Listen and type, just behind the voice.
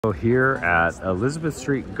So here at Elizabeth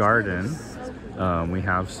Street Garden, we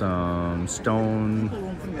have some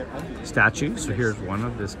stone statues. So here's one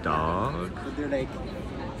of this dog.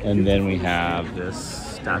 And then we have this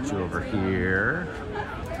statue over here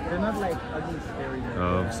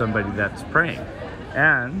of somebody that's praying.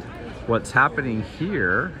 And what's happening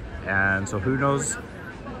here, and so who knows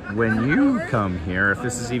when you come here, if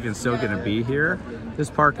this is even still going to be here, this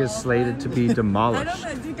park is slated to be demolished.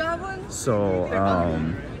 So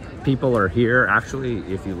people are here. Actually,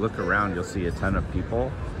 if you look around, you'll see a ton of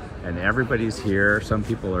people, and everybody's here. Some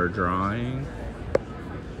people are drawing,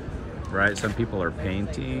 right? Some people are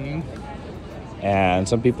painting, and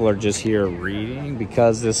some people are just here reading,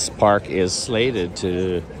 because this park is slated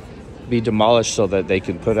to be demolished so that they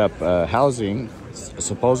can put up housing,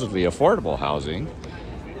 supposedly affordable housing,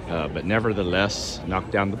 but nevertheless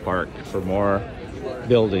knock down the park for more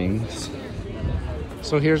buildings.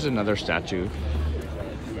 So here's another statue.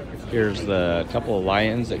 Here's the couple of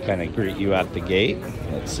lions that kind of greet you at the gate.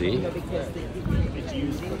 Let's see.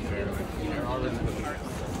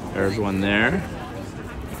 There's one there.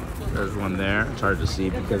 There's one there. It's hard to see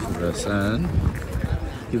because of the sun.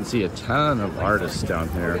 You can see a ton of artists down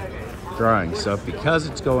here drawing stuff because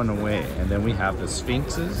it's going away. And then we have the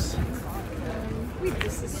sphinxes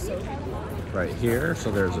right here. So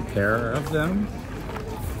there's a pair of them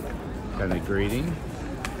kind of greeting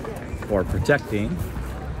or protecting.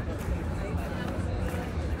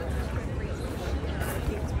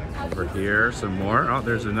 Over here, some more. Oh,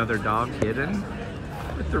 there's another dog hidden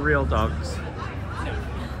with the real dogs.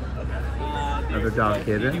 Another dog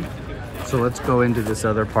hidden. So let's go into this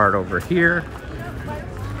other part over here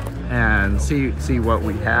and see what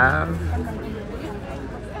we have.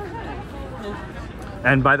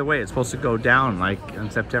 And by the way, it's supposed to go down like on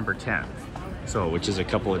September 10th, so which is a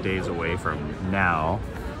couple of days away from now.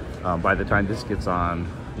 By the time this gets on,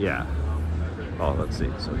 yeah. Oh, let's see.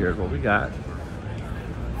 So here's what we got.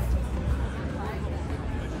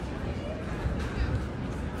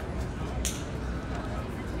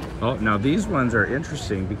 Oh, now these ones are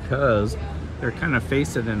interesting because they're kind of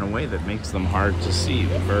faced in a way that makes them hard to see,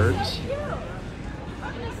 the birds.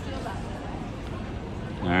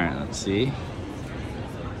 All right, let's see.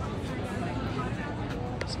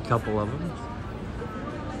 There's a couple of them.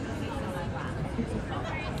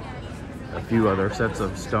 A few other sets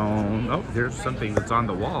of stone. Oh, here's something that's on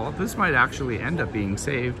the wall. This might actually end up being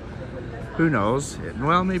saved. Who knows?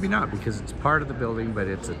 Well, maybe not, because it's part of the building, but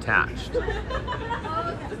it's attached.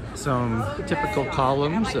 Some typical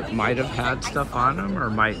columns that might have had stuff on them, or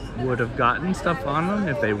would have gotten stuff on them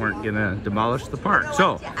if they weren't gonna demolish the park.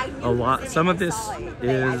 So some of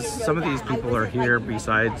these people are here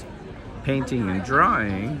besides painting and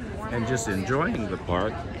drawing and just enjoying the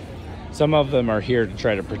park. Some of them are here to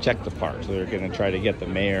try to protect the park. So they're gonna try to get the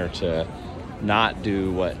mayor to not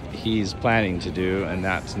do what he's planning to do, and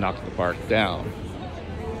that's knock the park down.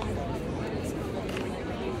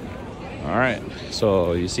 All right,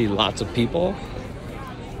 so you see lots of people.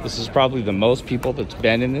 This is probably the most people that's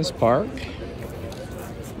been in this park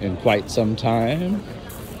in quite some time.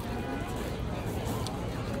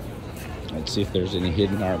 Let's see if there's any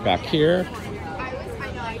hidden art back here.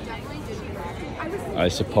 I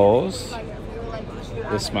suppose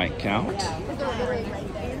this might count.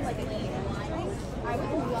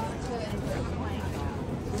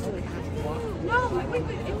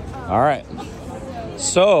 All right,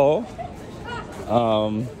 so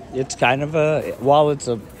it's kind of while it's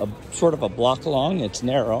a sort of a block long, it's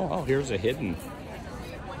narrow. Oh, here's a hidden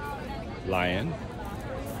lion.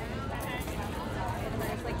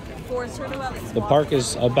 The park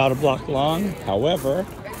is about a block long, however,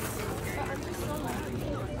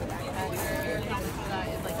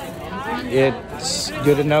 it's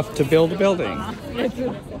good enough to build a building.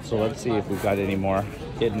 So let's see if we've got any more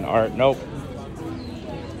hidden art. Nope.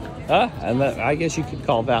 And I guess you could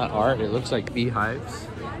call that art. It looks like beehives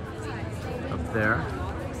up there.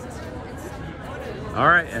 All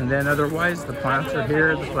right, and then otherwise the plants are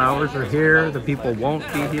here, the flowers are here, the people won't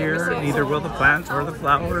be here, neither will the plants or the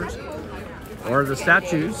flowers or the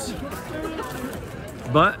statues.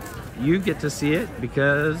 But you get to see it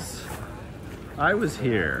because I was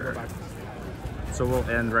here. So we'll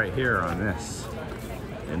end right here on this.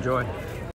 Enjoy.